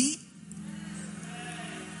to be,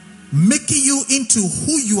 making you into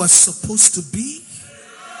who you are supposed to be,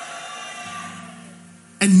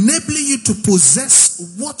 enabling you to possess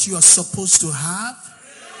what you are supposed to have,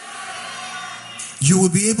 you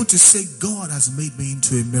will be able to say, God has made me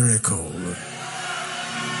into a miracle.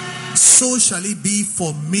 So shall it be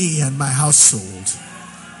for me and my household.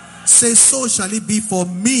 Say, so shall it be for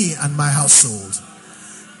me and my household.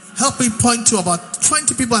 Help me point to about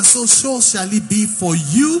 20 people and so shall it be for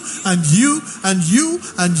you and you and you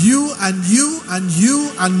and you and you and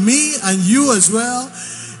you and me and you as well.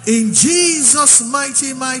 In Jesus'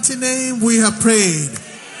 mighty, mighty name we have prayed.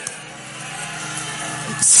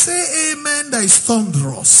 Say amen, that is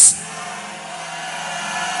thunderous.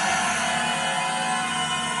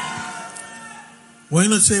 We're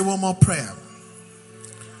going to say one more prayer.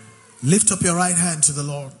 Lift up your right hand to the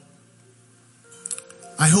Lord.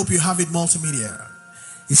 I hope you have it multimedia.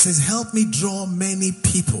 It says, help me draw many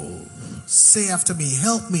people. Say after me,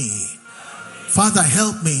 help me. Father,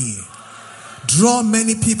 help me. Draw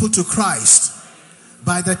many people to Christ.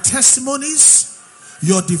 By the testimonies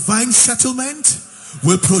your divine settlement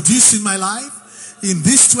will produce in my life in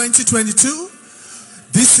this 2022.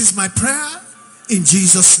 This is my prayer in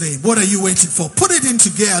Jesus' name. What are you waiting for? Put it into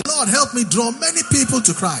gear. Lord, help me draw many people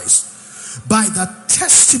to Christ. By the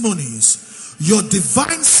testimonies your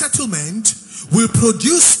divine settlement will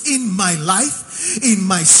produce in my life, in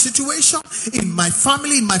my situation, in my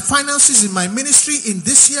family, in my finances, in my ministry in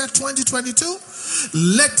this year 2022.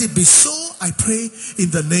 Let it be so, I pray,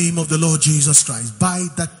 in the name of the Lord Jesus Christ. By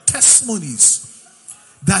the testimonies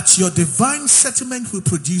that your divine settlement will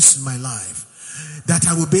produce in my life, that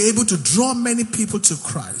I will be able to draw many people to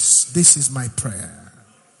Christ. This is my prayer.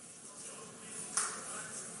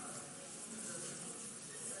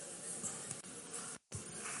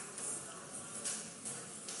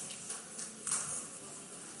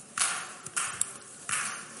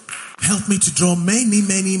 Help me to draw many,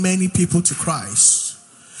 many, many people to Christ.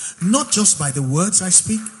 Not just by the words I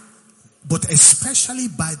speak, but especially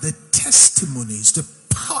by the testimonies, the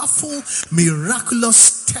powerful,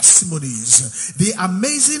 miraculous testimonies, the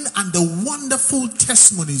amazing and the wonderful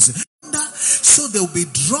testimonies. So they'll be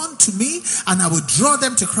drawn to me and I will draw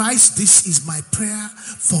them to Christ. This is my prayer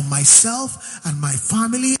for myself and my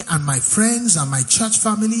family and my friends and my church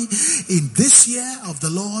family in this year of the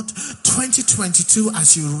Lord 2022,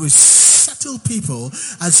 as you settle people,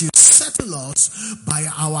 as you settle us by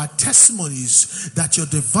our testimonies that your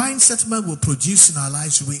divine settlement will produce in our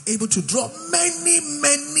lives. We'll be able to draw many,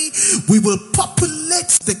 many. We will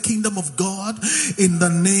populate the kingdom of God in the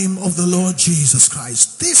name of the Lord Jesus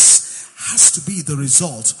Christ. This has to be the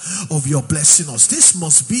result of your blessing us. This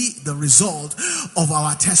must be the result of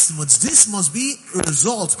our testimonies. This must be a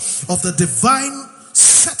result of the divine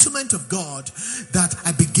settlement of God that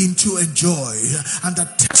I begin to enjoy, and the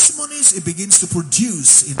testimonies it begins to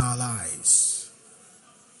produce in our lives.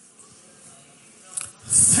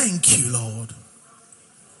 Thank you, Lord.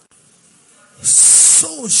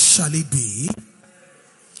 So shall it be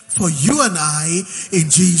for you and I in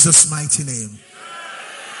Jesus' mighty name.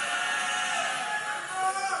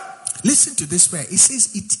 Listen to this prayer. It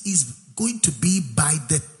says it is going to be by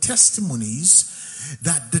the testimonies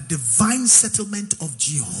that the divine settlement of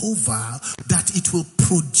Jehovah, that it will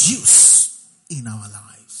produce in our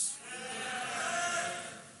lives.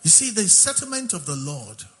 You see, the settlement of the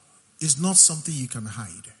Lord is not something you can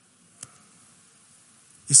hide.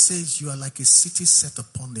 It says you are like a city set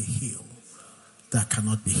upon the hill that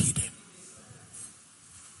cannot be hidden.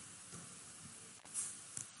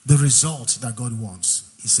 The result that God wants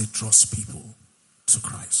is it draws people to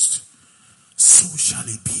Christ. So shall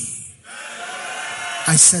it be.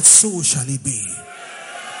 I said, so shall it be.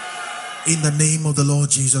 In the name of the Lord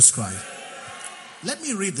Jesus Christ. Let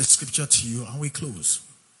me read the scripture to you and we close.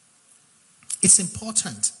 It's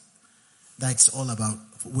important that it's all about,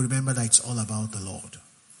 we remember that it's all about the Lord.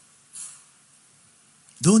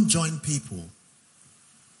 Don't join people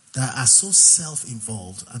that are so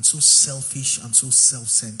self-involved and so selfish and so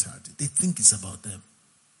self-centered. They think it's about them.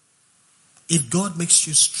 If God makes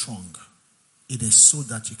you strong, it is so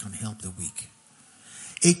that you can help the weak.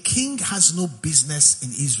 A king has no business in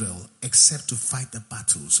Israel except to fight the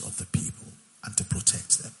battles of the people and to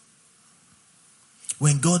protect them.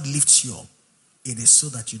 When God lifts you up, it is so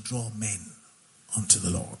that you draw men unto the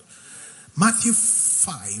Lord. Matthew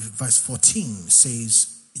 5 verse 14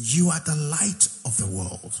 says, you are the light of the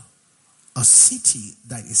world. A city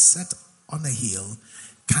that is set on a hill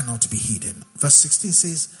cannot be hidden. Verse 16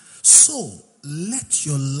 says, so let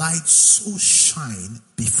your light so shine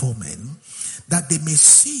before men that they may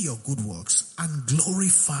see your good works and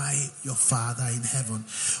glorify your Father in heaven.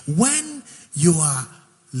 When you are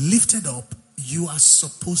lifted up, you are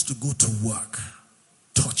supposed to go to work,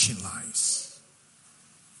 touching lives.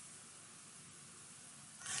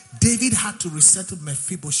 David had to resettle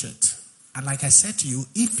Mephibosheth. And like I said to you,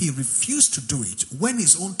 if he refused to do it, when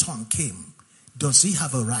his own turn came, does he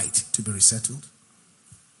have a right to be resettled?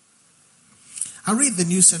 I read the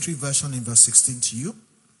New Century Version in verse 16 to you.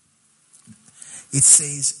 It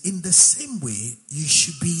says, in the same way, you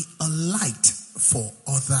should be a light for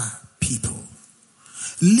other people.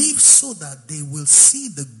 Live so that they will see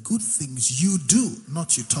the good things you do,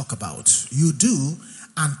 not you talk about. You do,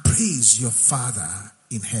 and praise your Father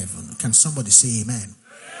in heaven. Can somebody say amen?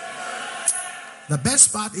 The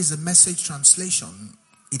best part is the Message translation.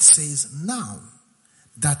 It says, now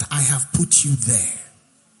that I have put you there.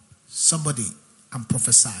 Somebody, I'm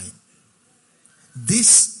prophesying.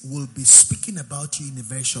 This will be speaking about you in a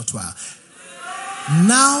very short while.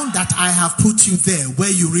 Now that I have put you there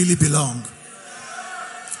where you really belong.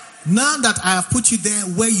 Now that I have put you there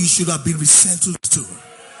where you should have been resettled to.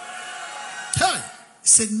 Hey, he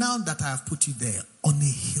said, now that I have put you there on a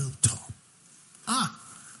hilltop.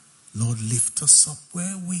 Lord, lift us up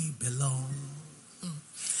where we belong.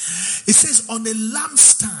 It says on a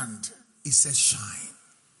lampstand, it says shine.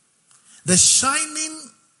 The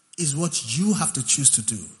shining is what you have to choose to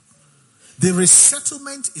do. The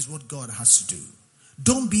resettlement is what God has to do.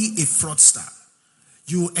 Don't be a fraudster.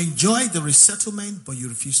 You enjoy the resettlement, but you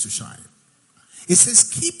refuse to shine. It says,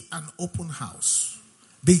 keep an open house.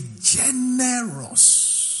 Be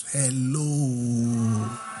generous. Hello.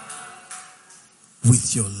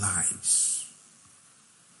 With your lives.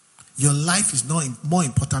 Your life is not more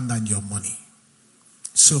important than your money.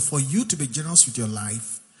 So for you to be generous with your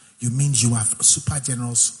life, you means you are super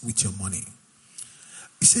generous with your money.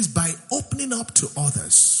 It says, by opening up to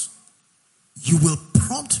others, you will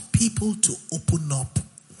prompt people to open up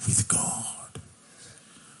with God.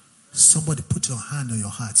 Somebody put your hand on your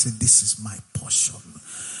heart. Say, this is my portion.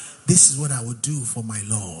 This is what I will do for my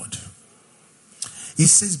Lord. It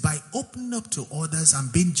says, by opening up to others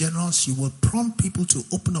and being generous, you will prompt people to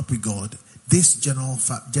open up with God, this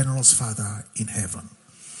generous Father in heaven.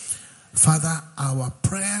 Father, our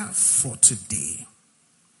prayer for today,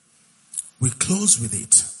 we close with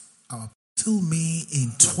it. Till me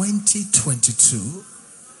in 2022,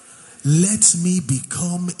 let me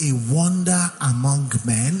become a wonder among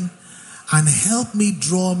men and help me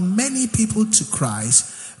draw many people to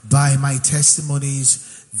Christ by my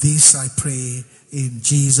testimonies. This I pray in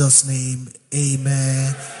Jesus' name.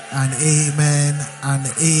 Amen and amen and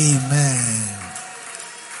amen.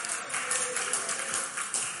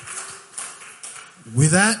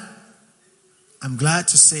 With that, I'm glad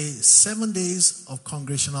to say 7 days of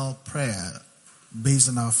congregational prayer based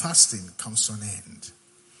on our fasting comes to an end.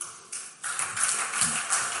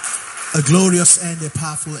 A glorious end, a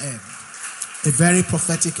powerful end, a very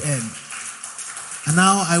prophetic end. And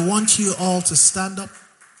now I want you all to stand up.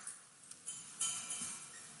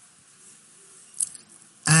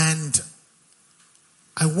 And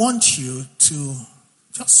I want you to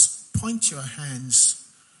just point your hands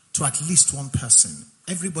to at least one person.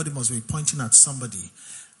 Everybody must be pointing at somebody.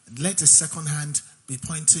 Let the second hand be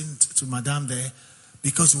pointing to Madame there,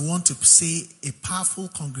 because we want to say a powerful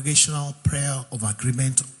congregational prayer of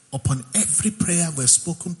agreement upon every prayer we've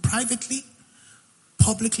spoken privately,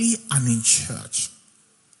 publicly, and in church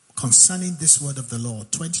concerning this word of the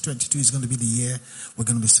Lord. 2022 is going to be the year we're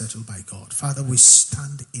going to be settled by God. Father, we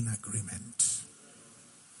stand in agreement,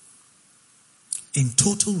 in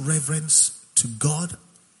total reverence to God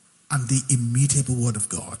and the immutable word of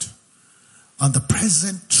God, on the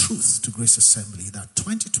present truth to Grace Assembly that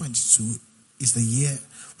 2022 is the year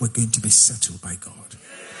we're going to be settled by God.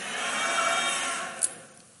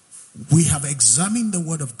 We have examined the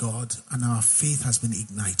word of God and our faith has been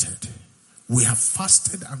ignited. We have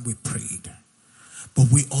fasted and we prayed, but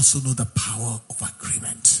we also know the power of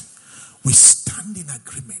agreement. We stand in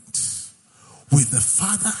agreement with the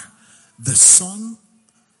Father, the Son,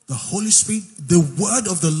 the Holy Spirit, the word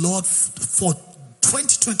of the Lord for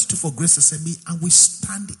 2022 for Grace Assembly, and we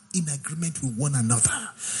stand in agreement with one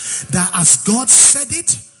another that as God said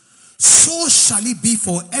it, so shall it be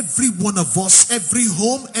for every one of us, every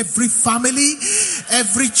home, every family,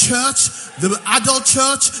 every church, the adult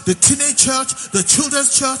church, the teenage church, the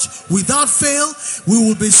children's church. Without fail, we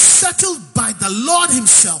will be settled by the Lord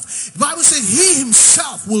himself. The Bible says he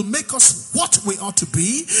himself will make us what we ought to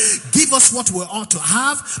be, give us what we ought to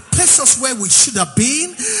have, place us where we should have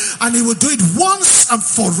been, and he will do it once and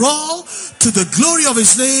for all to the glory of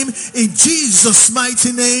his name, in Jesus'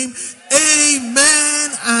 mighty name.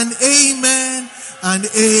 Amen and amen and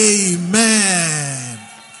amen.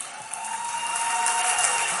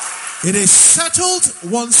 It is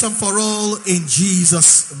settled once and for all in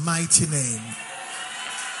Jesus' mighty name.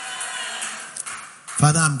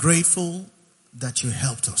 Father, I'm grateful that you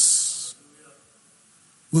helped us.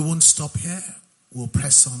 We won't stop here. We'll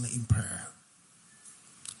press on in prayer,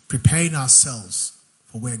 preparing ourselves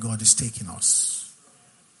for where God is taking us.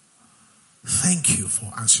 Thank you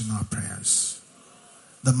for answering our prayers.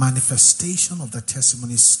 The manifestation of the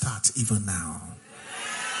testimony starts even now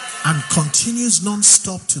and continues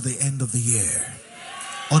non-stop to the end of the year.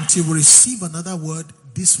 Until we receive another word,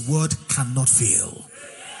 this word cannot fail.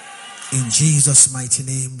 In Jesus' mighty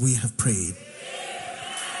name we have prayed.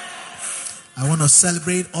 I want to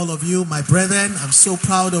celebrate all of you, my brethren. I'm so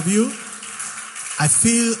proud of you. I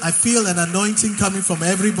feel an anointing coming from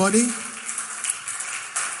everybody.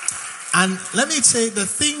 And let me say the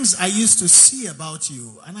things I used to see about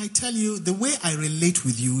you, and I tell you, the way I relate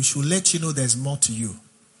with you should let you know there's more to you.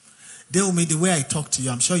 Tell me the way I talk to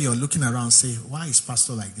you, I'm sure you're looking around and say, why is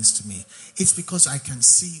pastor like this to me? It's because I can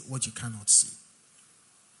see what you cannot see.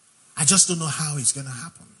 I just don't know how it's going to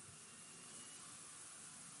happen.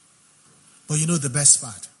 But you know the best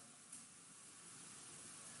part?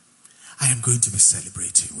 I am going to be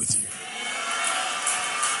celebrating with you.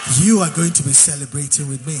 You are going to be celebrating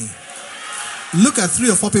with me. Look at 3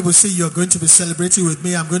 or 4 people, say, you're going to be celebrating with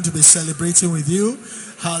me. I'm going to be celebrating with you.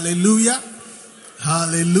 Hallelujah.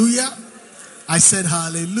 Hallelujah. I said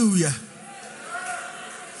hallelujah.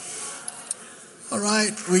 All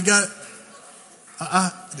right, we got...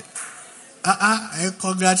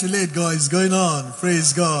 congratulate God. It's going on.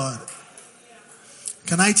 Praise God.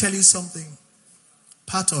 Can I tell you something?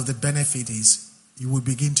 Part of the benefit is you will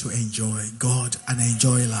begin to enjoy God and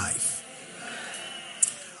enjoy life.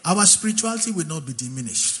 Our spirituality will not be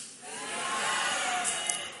diminished.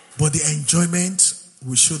 But the enjoyment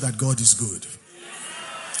will show that God is good.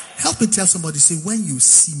 Help me tell somebody, say, when you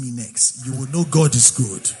see me next, you will know God is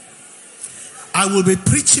good. I will be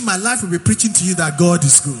preaching, my life will be preaching to you that God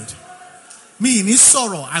is good. Me, in his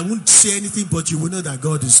sorrow, I won't say anything, but you will know that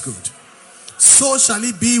God is good. So shall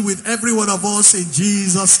it be with every one of us in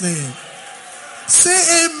Jesus' name.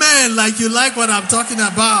 Say amen like you like what I'm talking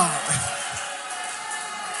about.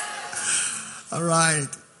 All right.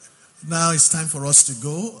 Now it's time for us to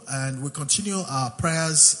go, and we'll continue our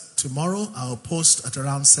prayers tomorrow. I'll post at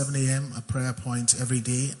around 7 a.m. a prayer point every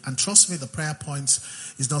day. And trust me, the prayer point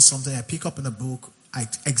is not something I pick up in a book. I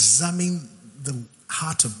examine the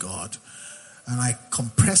heart of God, and I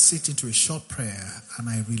compress it into a short prayer, and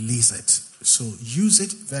I release it. So use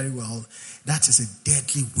it very well. That is a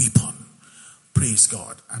deadly weapon. Praise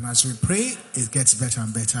God. And as we pray, it gets better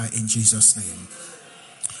and better in Jesus' name.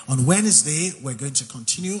 On Wednesday, we're going to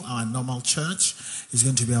continue our normal church. It's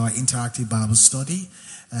going to be our interactive Bible study.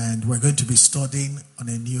 And we're going to be studying on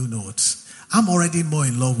a new note. I'm already more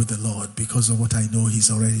in love with the Lord because of what I know He's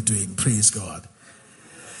already doing. Praise God.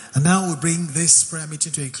 And now we bring this prayer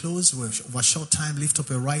meeting to a close. For a short time, lift up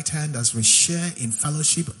your right hand as we share in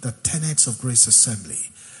fellowship the tenets of Grace Assembly.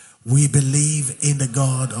 We believe in the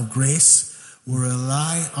God of grace. We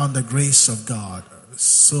rely on the grace of God.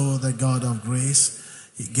 So the God of grace,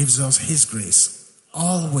 He gives us His grace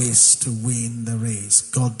always to win the race.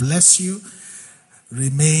 God bless you.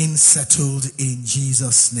 Remain settled in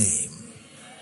Jesus' name.